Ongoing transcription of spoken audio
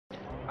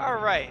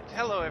Alright,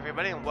 hello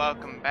everybody and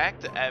welcome back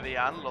to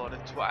Aveyond, Lord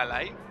of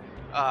Twilight.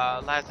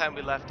 Last time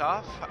we left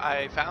off,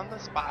 I found the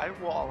spy,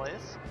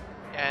 Wallace,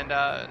 and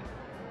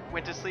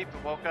went to sleep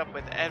and woke up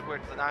with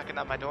Edward knocking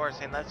on my door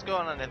saying, let's go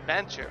on an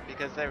adventure,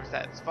 because there was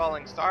that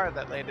falling star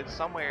that landed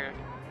somewhere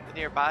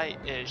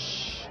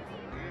nearby-ish.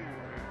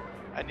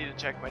 I need to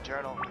check my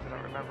journal, I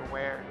don't remember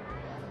where.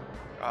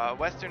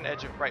 Western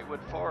edge of Brightwood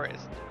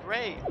Forest.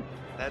 Great!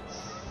 That's...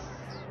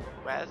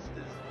 west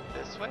is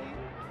this way?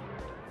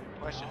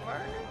 Question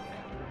mark?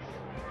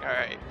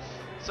 Alright.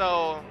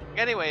 So,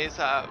 anyways,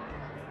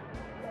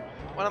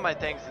 one of my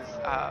things is,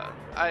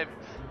 I've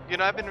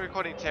been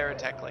recording Terra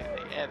Tech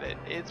lately, and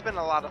it's been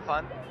a lot of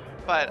fun,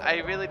 but I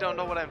really don't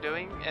know what I'm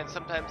doing, and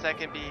sometimes that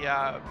can be,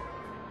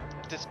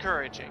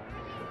 discouraging.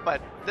 But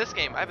this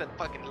game, I've been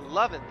fucking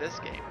loving this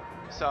game.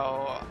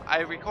 So, I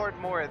record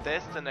more of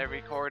this than I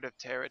record of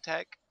Terra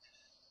Tech.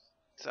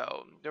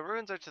 So, the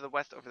ruins are to the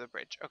west over the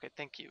bridge. Okay,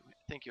 thank you.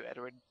 Thank you,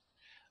 Edward.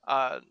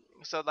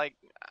 So like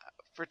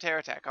for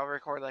Terra Tech, I'll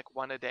record like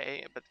one a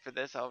day, but for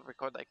this I'll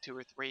record like 2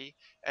 or 3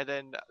 and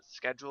then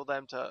schedule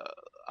them to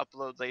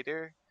upload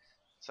later.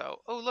 So,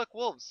 oh look,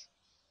 wolves.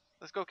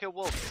 Let's go kill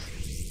wolves.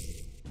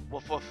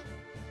 Woof woof.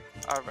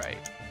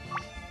 Alright.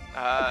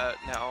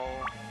 No.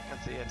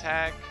 Let's see,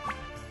 attack.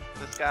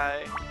 This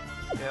guy.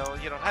 Skill.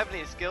 You don't have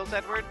any skills,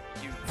 Edward?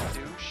 You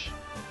douche.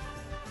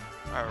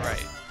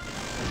 Alright.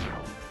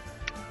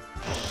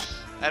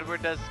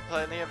 Edward does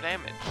plenty of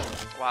damage,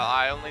 while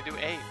I only do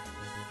 8.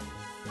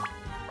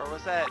 Or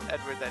was that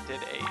Edward that did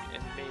 8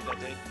 and me that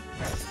did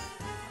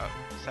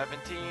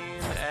 17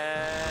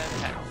 and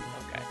 10?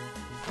 Okay.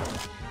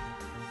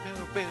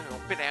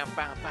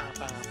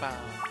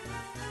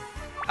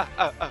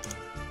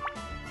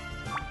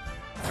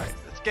 Alright,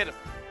 let's get him.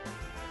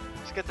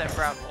 Let's get that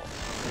brown wolf.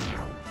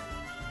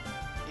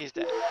 He's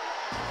dead.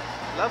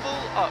 Level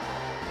up.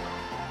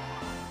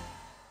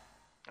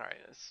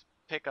 Alright, let's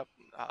pick up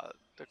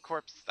the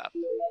corpse stuff.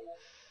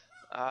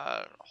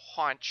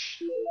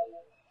 Haunch.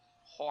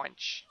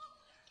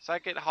 So I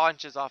get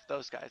haunches off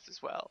those guys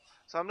as well.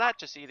 So I'm not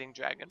just eating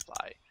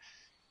dragonfly.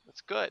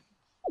 That's good.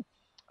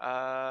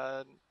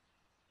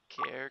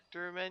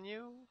 Character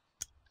menu.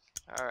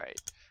 Alright.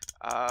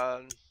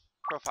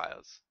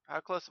 Profiles. How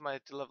close am I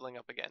to leveling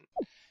up again?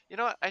 You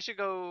know what? I should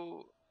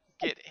go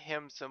get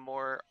him some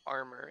more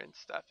armor and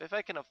stuff. If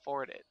I can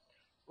afford it.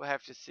 We'll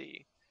have to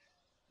see.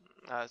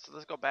 So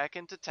let's go back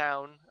into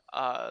town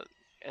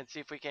and see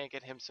if we can't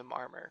get him some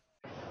armor.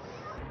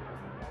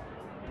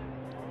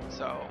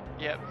 So,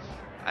 yep.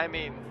 I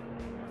mean,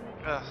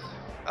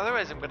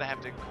 otherwise I'm gonna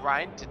have to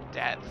grind to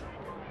death.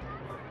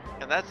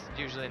 And that's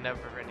usually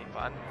never any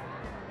fun.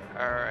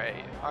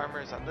 Alright,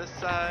 armor's on this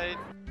side.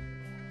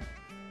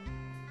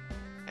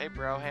 Hey,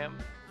 Broham.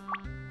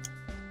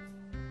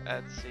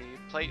 Let's see,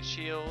 plate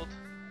shield.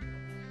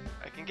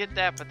 I can get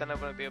that, but then I'm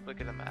gonna be able to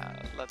get him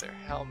a leather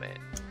helmet.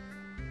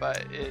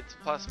 But it's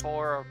 +4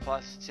 or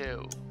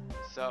 +2.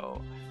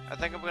 So, I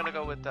think I'm gonna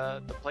go with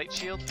the plate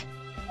shield.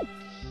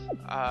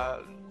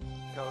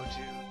 Go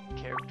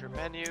to character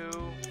menu,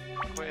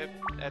 equip,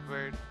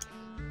 Edward,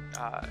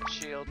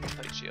 shield,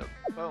 plate shield,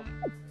 boom.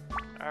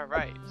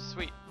 Alright,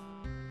 sweet.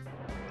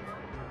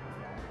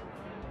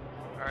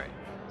 Alright,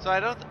 so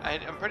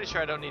I'm pretty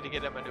sure I don't need to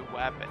get him a new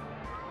weapon,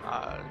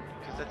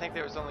 because I think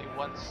there was only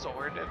one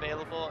sword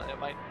available, and it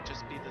might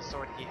just be the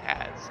sword he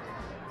has.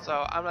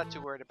 So I'm not too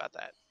worried about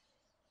that.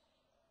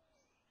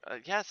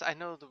 Yes, I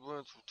know the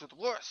ruins were to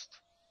the west.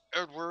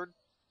 Edward,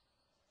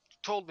 you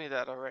told me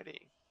that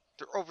already.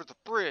 They're over the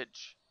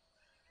bridge.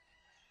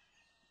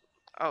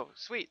 Oh,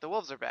 sweet. The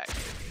wolves are back.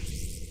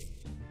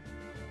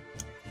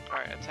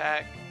 Alright,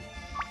 attack.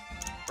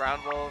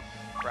 Brown wolf.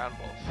 Brown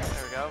wolf.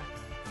 There we go.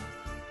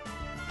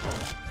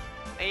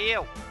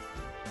 Ew.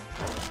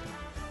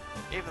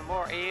 Even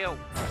more ew.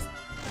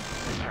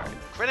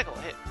 Alright, critical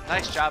hit.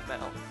 Nice job,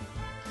 Mel.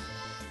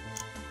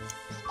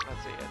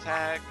 Let's see.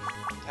 Attack.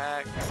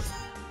 Attack.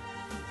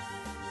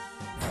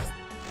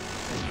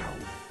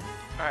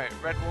 Alright,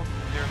 red wolf,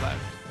 your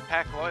left.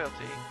 Pack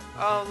loyalty.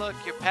 Oh look,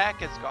 your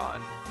pack is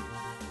gone.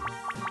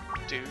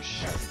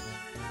 Douche.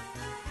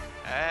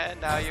 And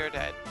now you're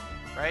dead.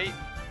 Right?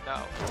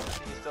 No.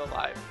 He's still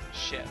alive.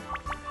 Shit.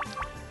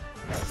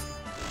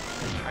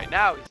 Alright,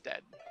 now he's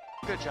dead.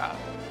 Good job.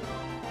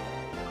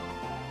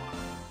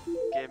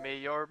 Give me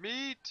your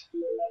meat.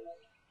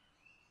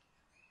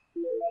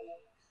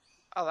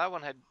 Oh, that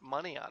one had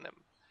money on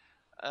him.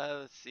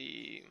 Let's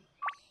see.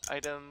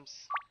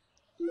 Items.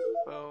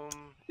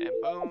 Boom.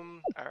 And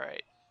boom.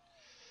 Alright.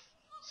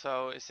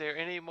 So, is there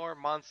any more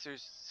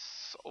monsters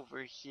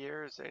over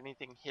here? Is there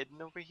anything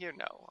hidden over here?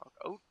 No.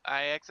 Oh,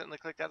 I accidentally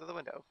clicked out of the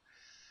window.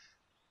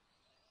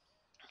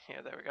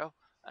 Yeah, there we go.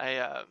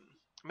 I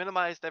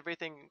minimized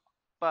everything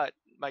but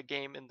my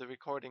game in the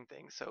recording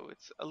thing, so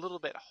it's a little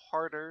bit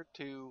harder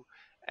to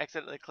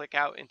accidentally click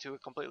out into a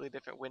completely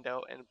different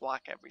window and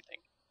block everything.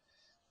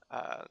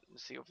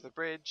 Let's see, over the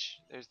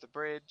bridge. There's the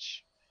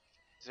bridge.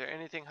 Is there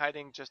anything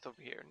hiding just over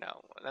here?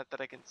 No, not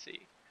that I can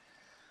see.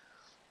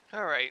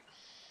 Alright.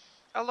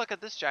 Oh, look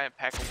at this giant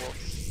pack of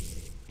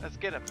wolves. Let's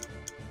get him.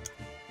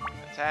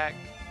 Attack.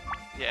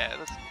 Yeah,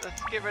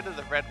 let's get rid of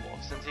the red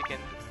wolf since he can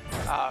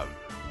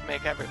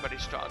make everybody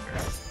stronger.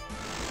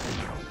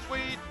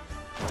 Sweet.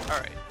 All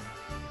right.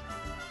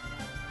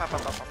 Pow, pow,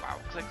 pow, pow, pow.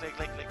 Click, click,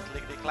 click, click,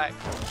 click, click, clack.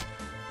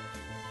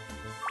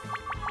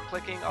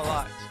 Clicking a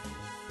lot.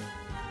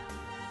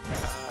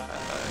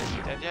 Is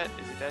he dead yet?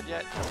 Is he dead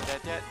yet? Is he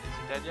dead yet? Is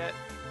he dead yet?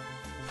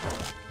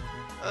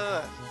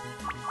 Ugh.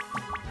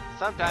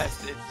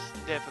 Sometimes it's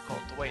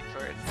difficult to wait for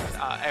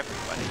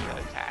everybody to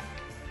attack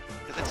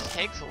because it just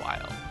takes a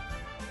while.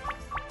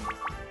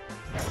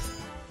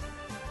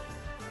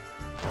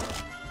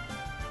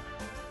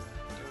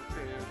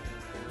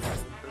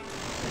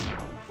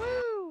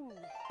 Woo!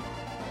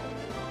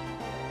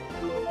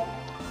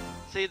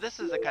 See, this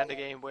is the kind of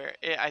game where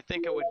I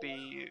think it would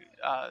be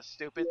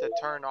stupid to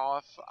turn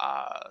off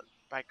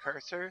my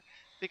cursor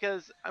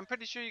because I'm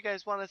pretty sure you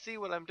guys want to see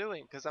what I'm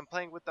doing because I'm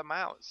playing with the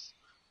mouse.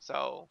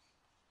 So,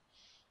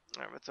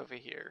 alright, what's over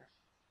here?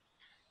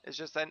 It's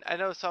just, I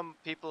know some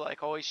people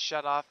like always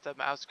shut off the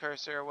mouse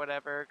cursor or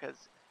whatever because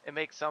it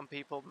makes some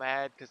people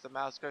mad because the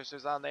mouse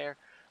cursor's on there.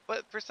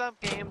 But for some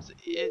games,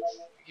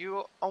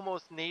 you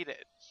almost need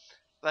it.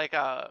 Like,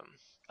 a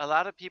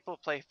lot of people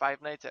play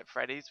Five Nights at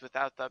Freddy's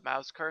without the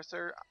mouse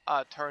cursor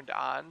turned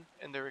on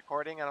in the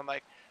recording, and I'm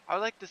like, I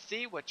would like to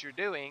see what you're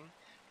doing.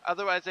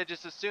 Otherwise, I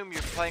just assume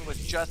you're playing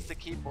with just the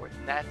keyboard,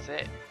 and that's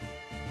it.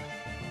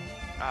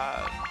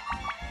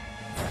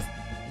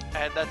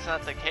 And that's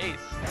not the case.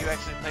 You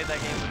actually play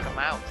that game with the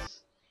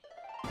mouse.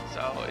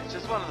 So, it's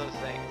just one of those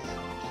things.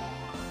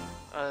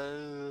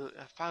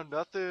 I found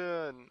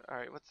nothing.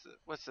 Alright,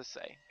 what's this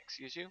say?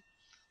 Excuse you?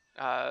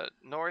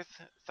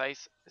 North,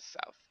 south,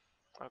 south.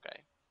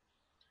 Okay.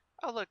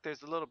 Oh look,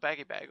 there's a little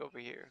baggy bag over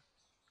here.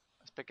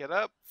 Let's pick it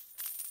up.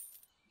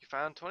 You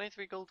found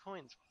 23 gold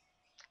coins.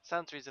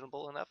 Sounds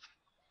reasonable enough.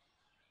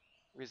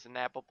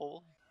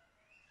 Reasonable.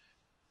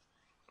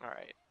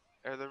 Alright.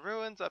 Are the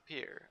ruins up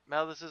here?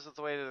 Mel, this isn't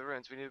the way to the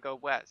ruins. We need to go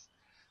west.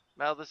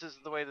 Mel, this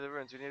isn't the way to the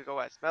ruins. We need to go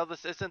west. Mel,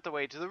 this isn't the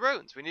way to the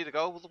ruins. We need to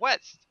go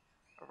west.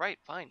 Alright,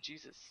 fine.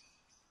 Jesus.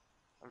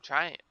 I'm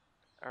trying.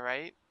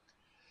 Alright?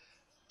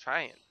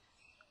 Trying.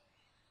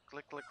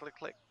 Click, click, click,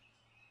 click.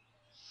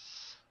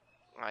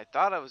 I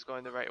thought I was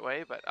going the right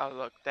way, but oh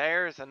look,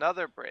 there's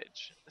another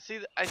bridge.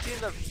 See, I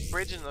seen the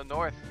bridge in the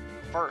north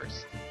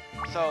first,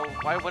 so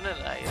why wouldn't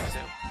I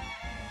assume?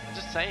 I'm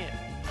just saying.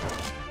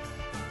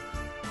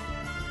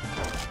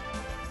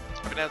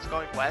 When I was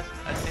going west,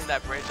 I seen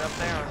that bridge up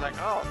there, I was like,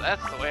 oh,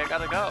 that's the way I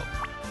gotta go.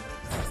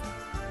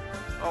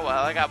 Oh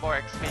well, I got more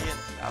XP and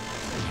stuff,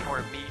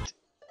 more meat.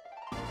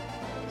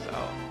 So,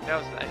 that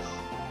was nice.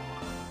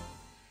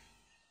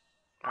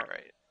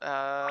 Alright,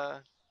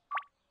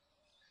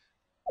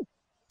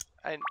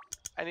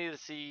 I need to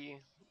see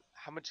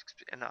how much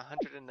XP, and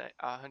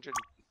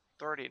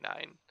 139,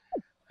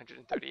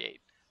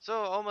 138.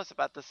 So almost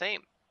about the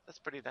same. That's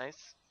pretty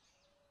nice.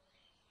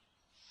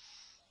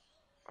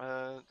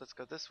 Let's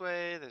go this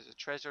way. There's a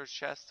treasure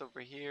chest over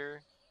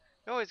here.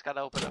 You always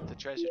gotta open up the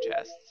treasure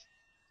chests.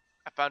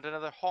 I found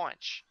another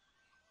haunch.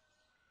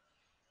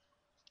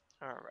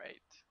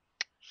 Alright.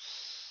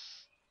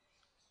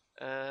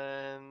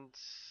 And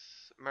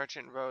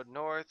Merchant Road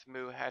north,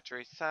 Moo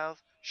Hatchery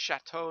south,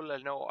 Chateau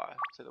Lenoir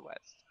to the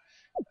west.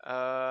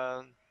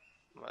 I'm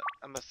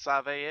gonna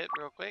survey it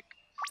real quick.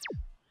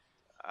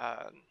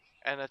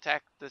 And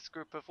attack this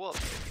group of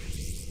wolves.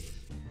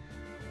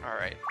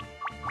 Alright.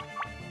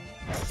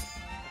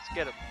 Let's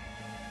get them.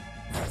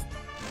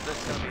 This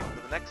is gonna be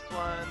for the next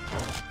one,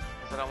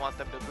 because I don't want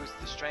them to boost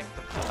the strength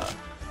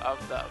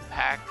of the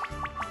pack.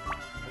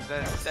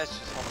 Because that's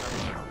just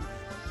horrible.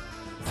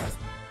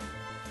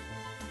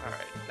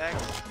 Alright,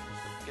 next.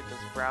 Get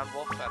this brown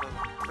wolf out of the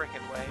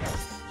frickin' way.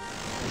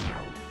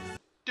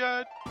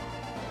 Dead!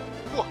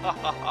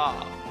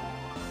 Wahaha!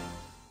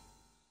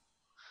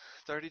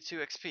 32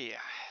 XP.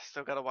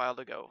 Still got a while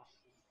to go.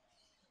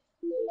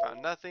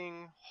 Found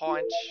nothing,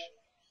 haunch,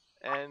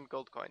 and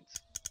gold coins.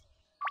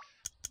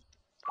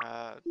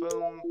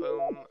 Boom,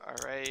 boom,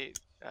 alright.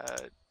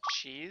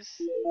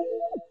 Cheese.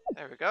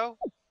 There we go.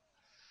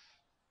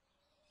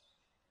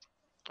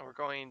 We're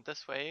going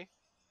this way.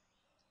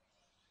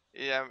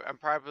 Yeah, I'm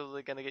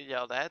probably gonna get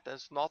yelled at.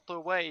 That's not the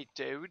way,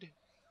 dude.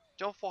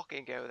 Don't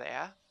fucking go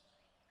there.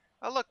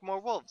 Oh look, more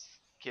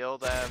wolves. Kill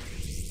them.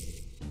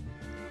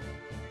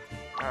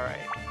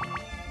 Alright.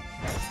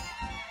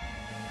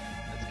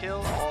 Let's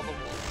kill all the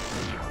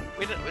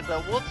wolves.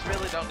 The wolves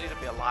really don't need to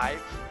be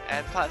alive,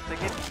 and plus they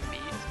give me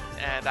meat,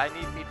 and I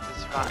need meat to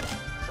survive.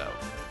 So,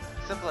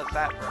 simple as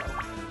that, bro.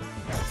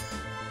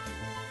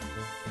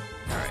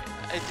 Alright,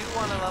 I do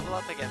want to level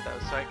up again though,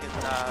 so I can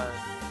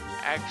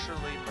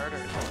actually murder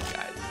these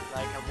guys.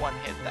 Like a one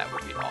hit, that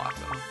would be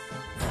awesome.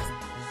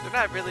 They're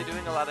not really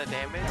doing a lot of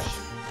damage,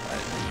 but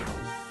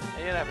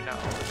you never know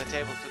when the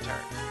tables will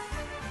turn.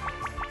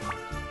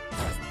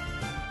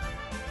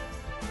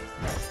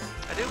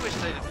 I do wish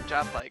they'd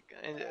drop like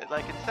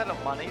instead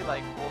of money,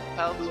 like wolf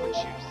pelts, which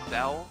you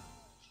sell.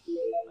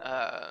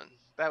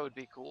 That would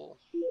be cool.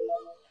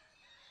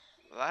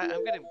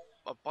 I'm getting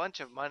a bunch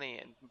of money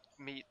and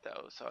meat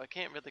though, so I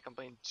can't really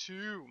complain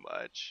too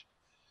much.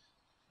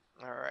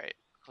 Alright,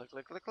 click,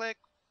 click, click, click.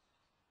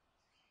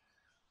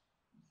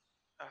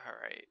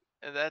 Alright,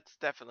 and that's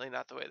definitely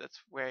not the way,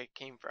 that's where it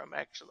came from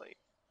actually.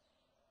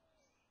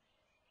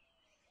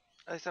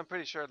 At least I'm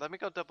pretty sure. Let me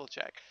go double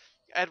check.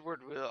 Edward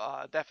will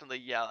definitely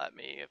yell at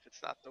me if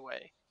it's not the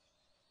way.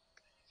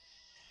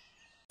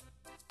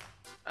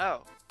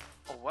 Oh,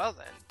 well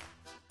then.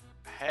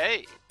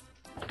 Hey!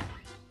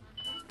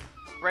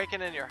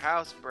 Breaking in your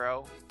house,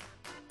 bro.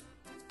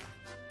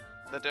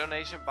 The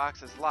donation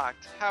box is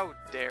locked. How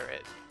dare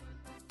it?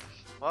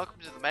 Welcome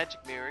to the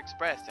Magic Mirror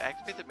Express. To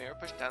activate the mirror,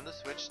 push down the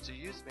switch to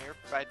use mirror.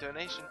 Provide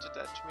donation to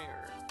touch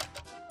mirror.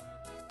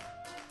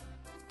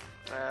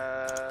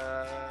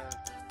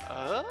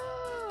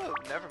 Oh,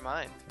 never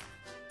mind.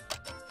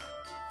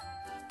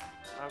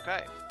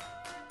 Okay.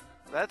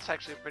 That's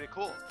actually pretty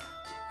cool.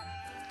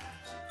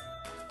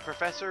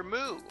 Professor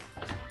Moo.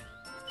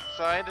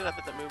 So I ended up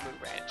at the Moo Moo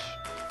Ranch.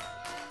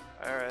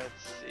 Alright,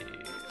 let's see.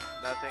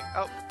 Nothing.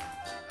 Oh,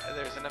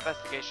 there's an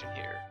investigation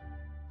here.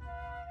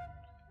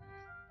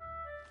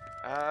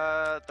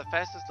 The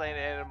fastest land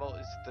animal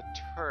is the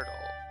turtle.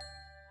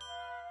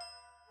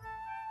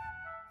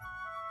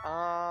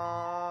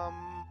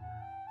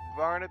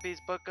 Barnaby's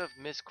Book of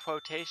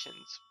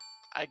Misquotations.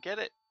 I get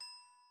it.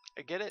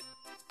 I get it.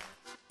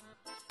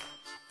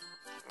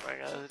 Oh my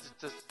god, it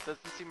just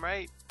doesn't seem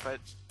right, but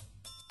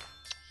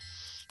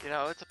you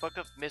know, it's a book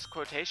of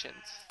misquotations.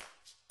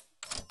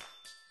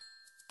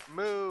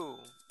 Moo,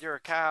 you're a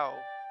cow.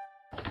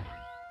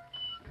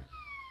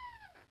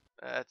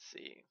 Let's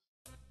see.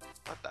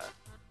 What the?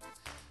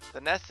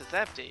 The nest is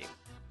empty.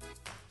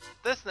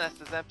 This nest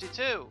is empty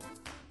too.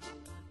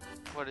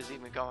 What is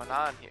even going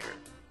on here?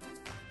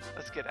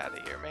 Let's get out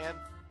of here, man.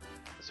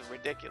 This is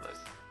ridiculous.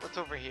 What's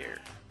over here?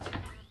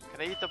 Can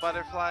I eat the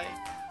butterfly?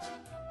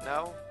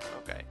 No?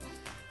 Okay.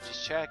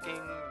 Just checking.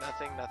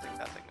 Nothing, nothing,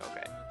 nothing.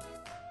 Okay.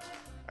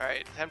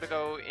 Alright, time to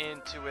go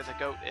into where the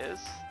goat is.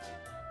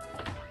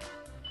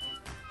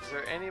 Is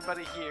there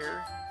anybody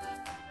here?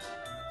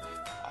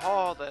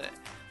 Oh,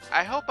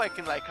 I hope I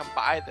can like come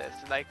by this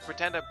and like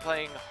pretend I'm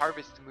playing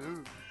Harvest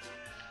Moon.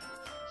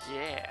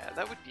 Yeah,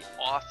 that would be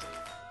awesome.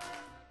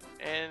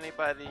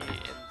 Anybody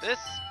in this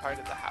part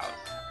of the house?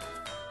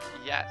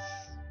 Yes.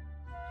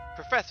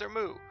 Professor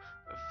Moo.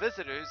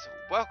 Visitors,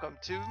 welcome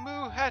to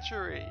Moo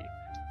Hatchery.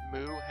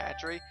 Moo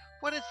Hatchery?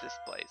 What is this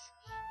place?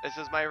 This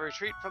is my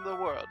retreat from the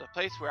world, a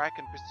place where I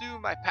can pursue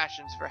my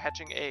passions for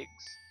hatching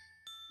eggs.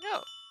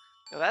 No.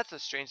 Now that's a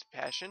strange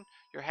passion.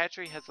 Your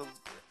hatchery has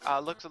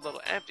looks a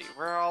little empty.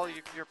 Where are all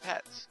your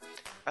pets?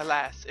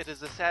 Alas, it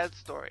is a sad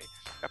story.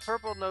 A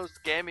purple-nosed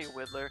gammy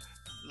whittler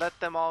let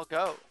them all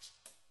go.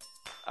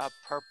 A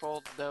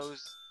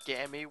purple-nosed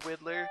gammy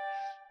whittler?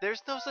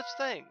 There's no such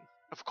thing.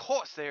 Of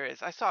course there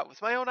is. I saw it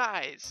with my own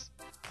eyes.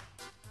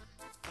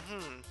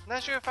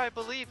 Not sure if I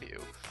believe you,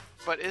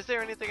 but is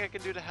there anything I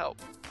can do to help?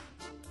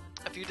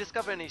 If you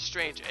discover any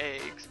strange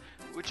eggs,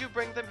 would you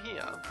bring them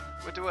here?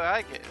 What do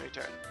I get in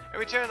return? In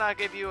return, I'll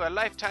give you a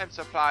lifetime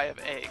supply of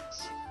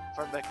eggs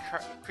from the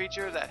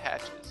creature that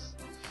hatches.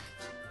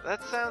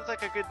 That sounds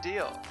like a good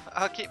deal.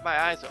 I'll keep my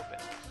eyes open.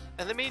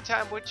 In the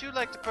meantime, would you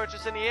like to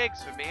purchase any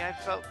eggs for me? I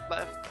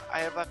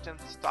have left in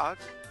stock.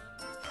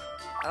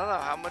 I don't know,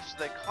 how much do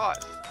they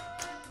cost?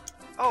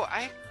 Oh,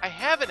 I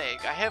have an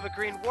egg. I have a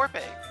green warp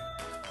egg.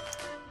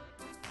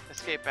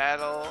 Escape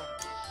battle.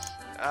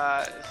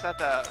 It's not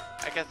the,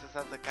 I guess it's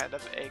not the kind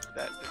of egg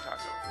that they're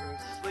talking about.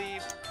 Removes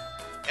sleep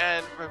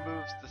and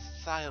removes the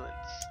silent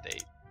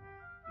state.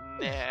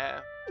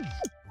 Nah.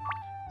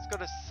 Let's go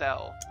to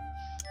sell.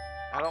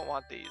 I don't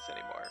want these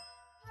anymore.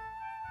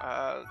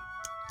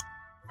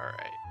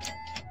 Alright.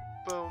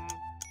 Boom.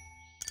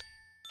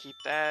 Keep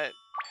that.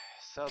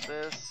 Sell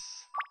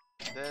this,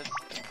 this,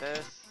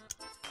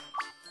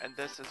 and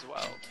this as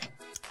well.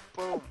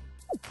 Boom.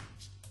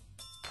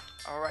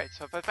 Alright,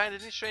 so if I find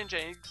any strange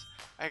eggs,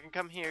 I can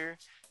come here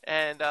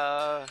and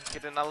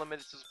get an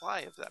unlimited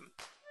supply of them.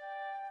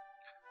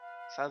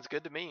 Sounds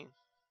good to me.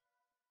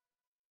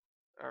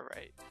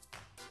 Alright.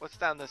 What's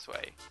down this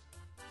way?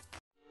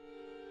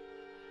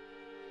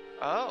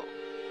 Oh.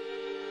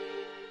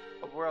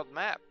 A world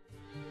map.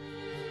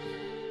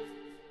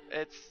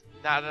 It's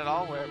not at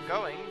all where I'm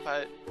going,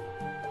 but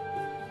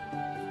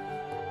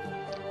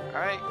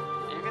alright,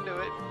 you can do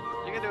it.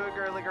 You can do it,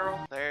 girly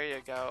girl. There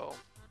you go.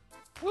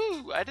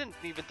 Woo! I didn't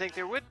even think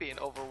there would be an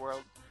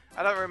overworld.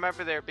 I don't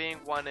remember there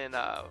being one in,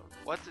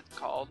 what's it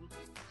called?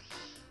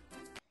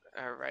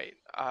 Alright,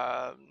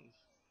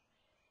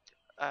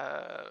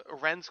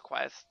 Ren's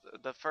Quest,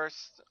 the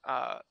first,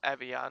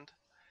 Aveyond.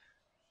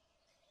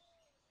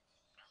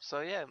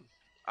 So yeah,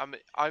 I'm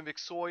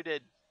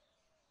excited.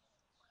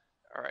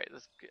 Alright,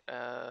 let's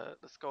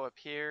go up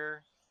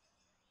here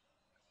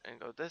and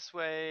go this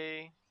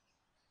way.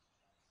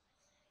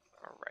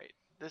 Alright,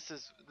 this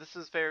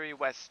is very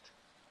west.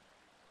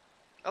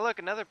 Oh look,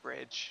 another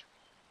bridge.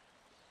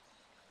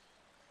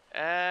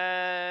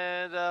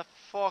 And a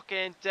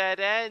fucking dead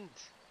end.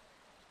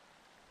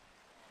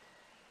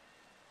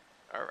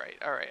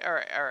 Alright, alright,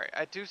 alright, alright.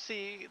 I do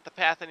see the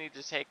path I need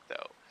to take,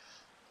 though.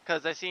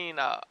 Because I seen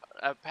a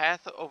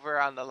path over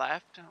on the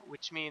left,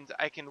 which means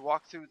I can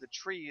walk through the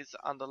trees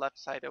on the left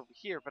side over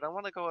here. But I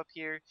want to go up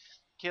here,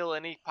 kill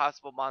any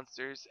possible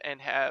monsters,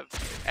 and have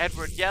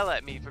Edward yell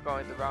at me for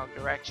going the wrong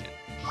direction.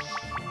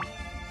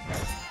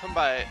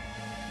 But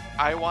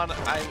I want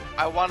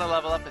to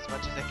level up as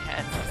much as I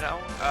can, you know?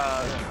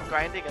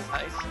 Grinding is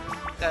nice.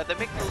 They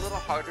make it a little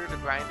harder to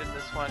grind in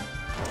this one.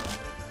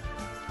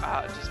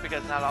 Just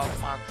because not all the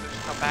monsters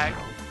come back.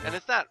 And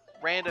it's not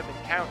random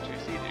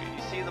encounters either.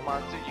 You see the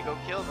monster, you go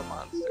kill the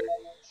monster.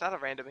 It's not a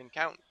random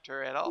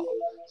encounter at all.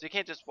 So you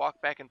can't just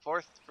walk back and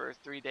forth for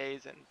 3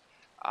 days and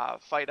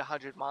fight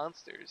 100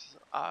 monsters.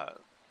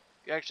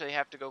 You actually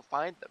have to go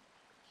find them.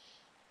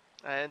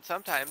 And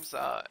sometimes,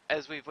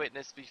 as we've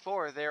witnessed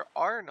before, there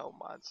are no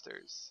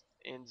monsters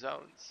in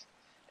zones.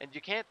 And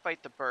you can't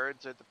fight the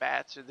birds or the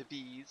bats or the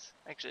bees.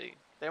 Actually,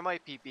 there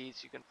might be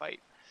bees you can fight.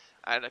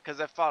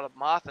 Because I've fought a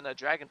moth and a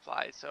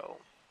dragonfly, so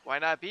why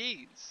not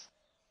bees?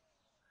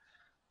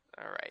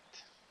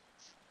 Alright.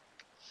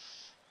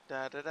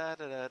 Da da da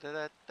da da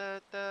da da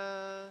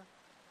da.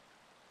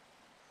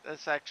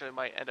 This actually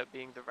might end up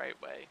being the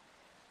right way.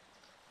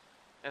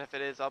 And if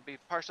it is, I'll be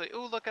partially.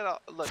 Ooh, look at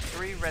all. Look,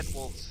 3 red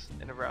wolves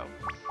in a row.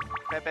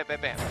 Bam, bam,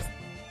 bam, bam.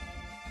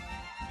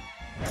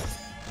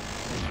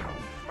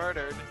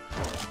 Murdered.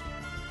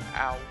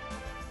 Ow.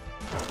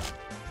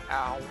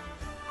 Ow.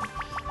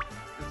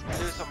 Let's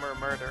do some more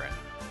murdering.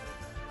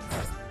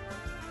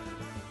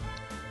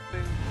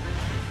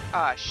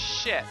 Ah,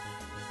 shit.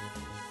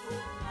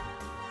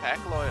 Pack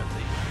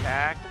loyalty.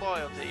 Pack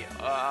loyalty.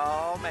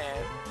 Oh,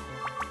 man.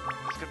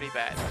 This could be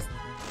bad.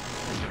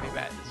 This could be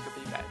bad. This could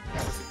be bad.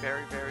 This could be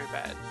very, very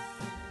bad.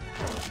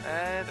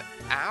 And,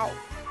 ow.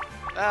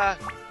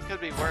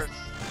 Could be worse.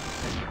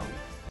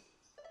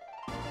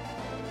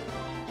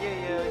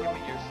 Yeah, give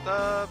me your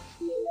stuff.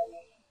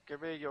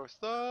 Give me your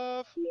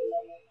stuff.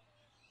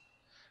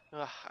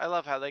 Ugh, I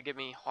love how they give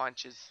me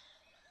haunches.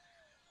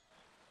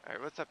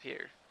 Alright, what's up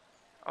here?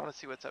 I want to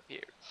see what's up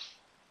here.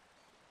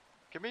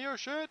 Give me your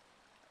shit.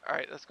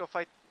 Alright, let's go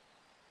fight.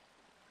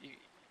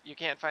 You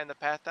can't find the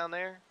path down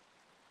there?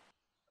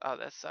 Oh,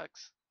 that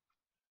sucks.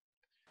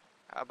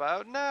 How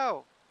about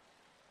no?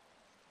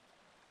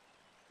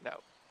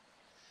 No.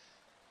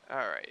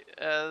 Alright,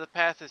 the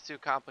path is too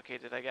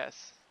complicated, I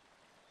guess.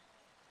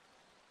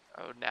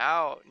 Oh,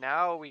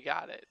 now we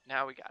got it.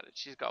 Now we got it.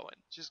 She's going.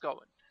 She's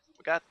going.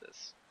 We got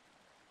this.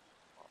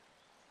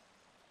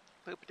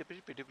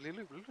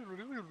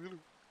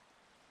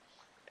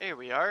 Here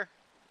we are.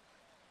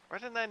 Why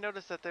didn't I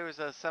notice that there was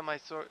a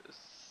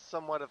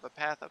somewhat of a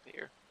path up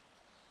here?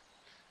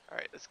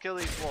 Alright, let's kill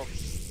these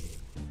wolves.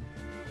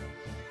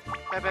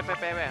 Bam, bam, bam,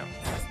 bam, bam.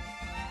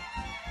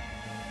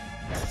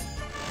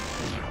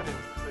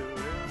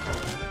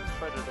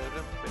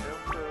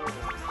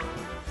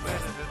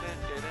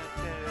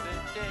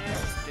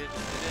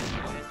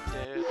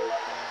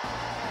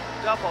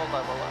 Double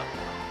level up.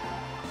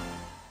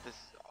 This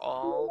is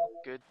all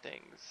good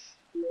things.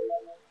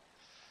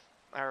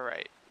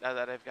 Alright, now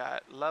that I've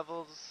got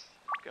levels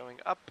going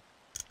up,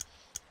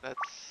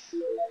 let's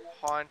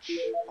haunch.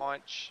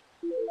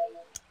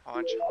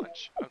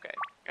 Okay,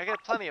 I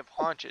got plenty of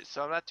haunches,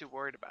 so I'm not too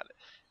worried about it.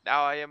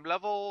 Now I am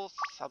level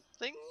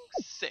something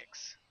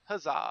 6.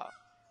 Huzzah.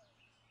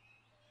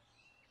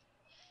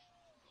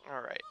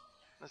 Alright,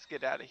 let's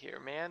get out of here,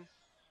 man.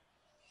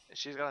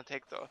 She's gonna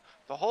take the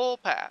whole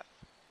path.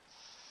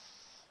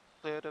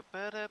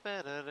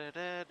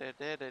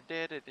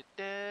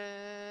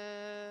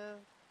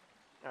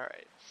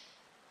 Alright.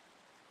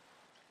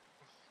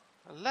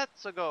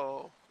 Let's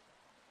go.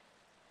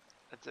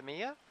 It's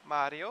Mia?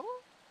 Mario?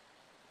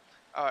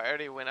 Oh, I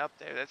already went up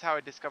there. That's how I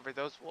discovered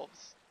those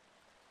wolves.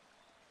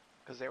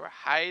 Because they were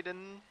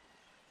hiding.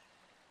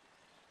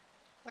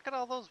 Look at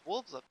all those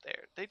wolves up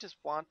there. They just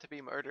want to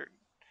be murdered.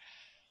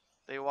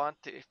 They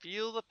want to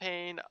feel the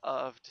pain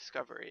of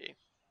discovery.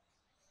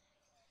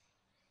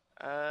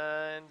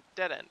 And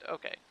dead end.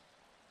 Okay.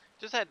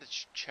 Just had to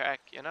check,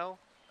 you know?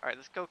 Alright,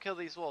 let's go kill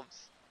these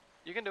wolves.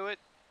 You can do it.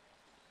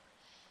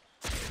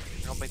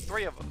 There'll be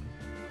 3 of them.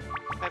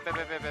 Bam, bam,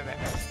 bam, bam, bam, bam.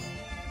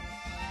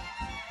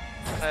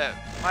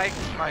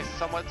 My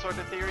somewhat sort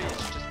of theory is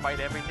just fight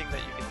everything that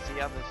you can see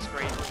on the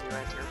screen when you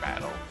enter a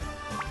battle.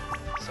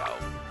 So.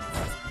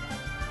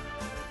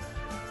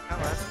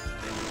 Come on.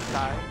 They need to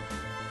die.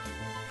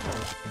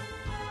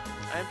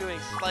 I'm doing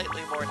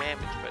slightly more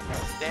damage, but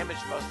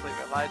damage mostly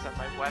relies on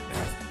my weapon,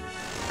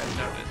 I've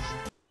noticed.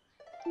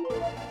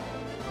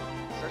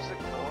 Search the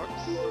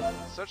corpse?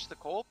 Search the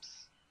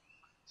corpse?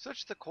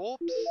 Search the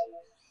corpse?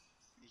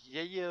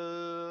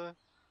 Yeah.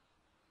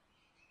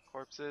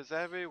 Corpses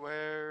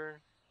everywhere.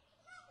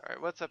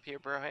 Alright, what's up here,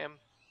 Broham?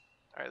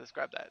 Alright, let's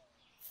grab that.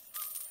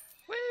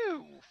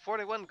 Woo!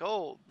 41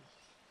 gold.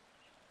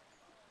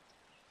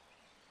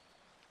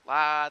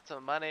 Lots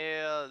of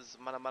monies.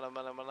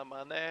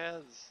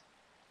 Monies.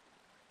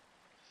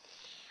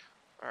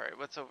 Alright,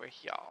 what's over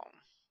here?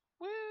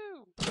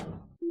 Woo!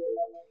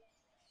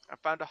 I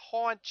found a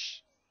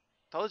haunch.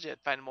 Told you I'd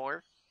find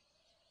more.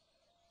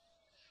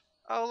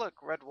 Oh look,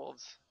 red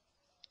wolves.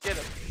 Get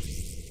them.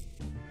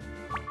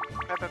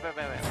 Bam, bam, bam,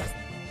 bam, bam.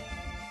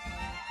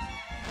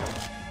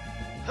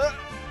 Huh.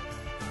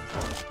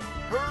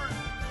 Hurt.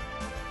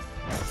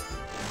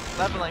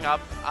 Leveling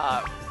up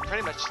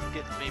pretty much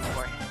gives me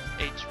more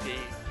HP.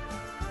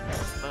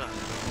 Ugh.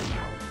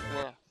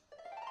 Yeah.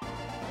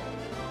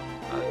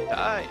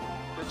 Die.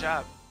 Good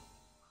job.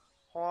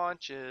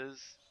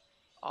 Haunches.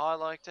 I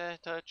like to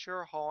touch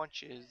your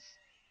haunches.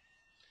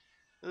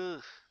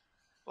 Ugh.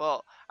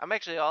 Well, I'm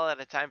actually all out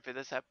of time for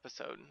this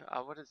episode.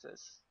 What is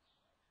this?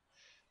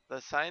 The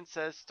sign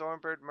says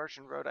Stormbird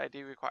Merchant Road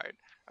ID required.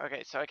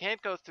 Okay, so I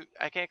can't go through.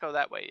 I can't go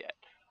that way yet.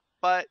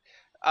 But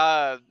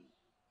uh,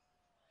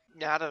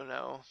 I don't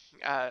know.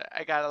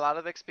 I got a lot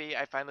of XP.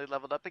 I finally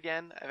leveled up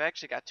again. I've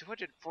actually got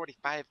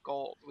 245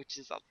 gold, which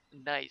is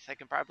nice. I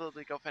can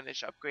probably go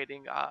finish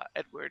upgrading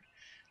Edward.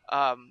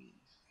 Um,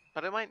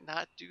 but I might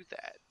not do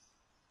that.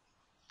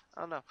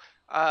 I don't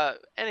know.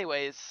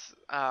 Anyways,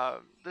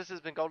 this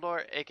has been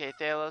Goldor, aka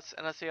Thalos,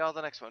 and I'll see you all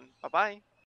the next one. Bye bye.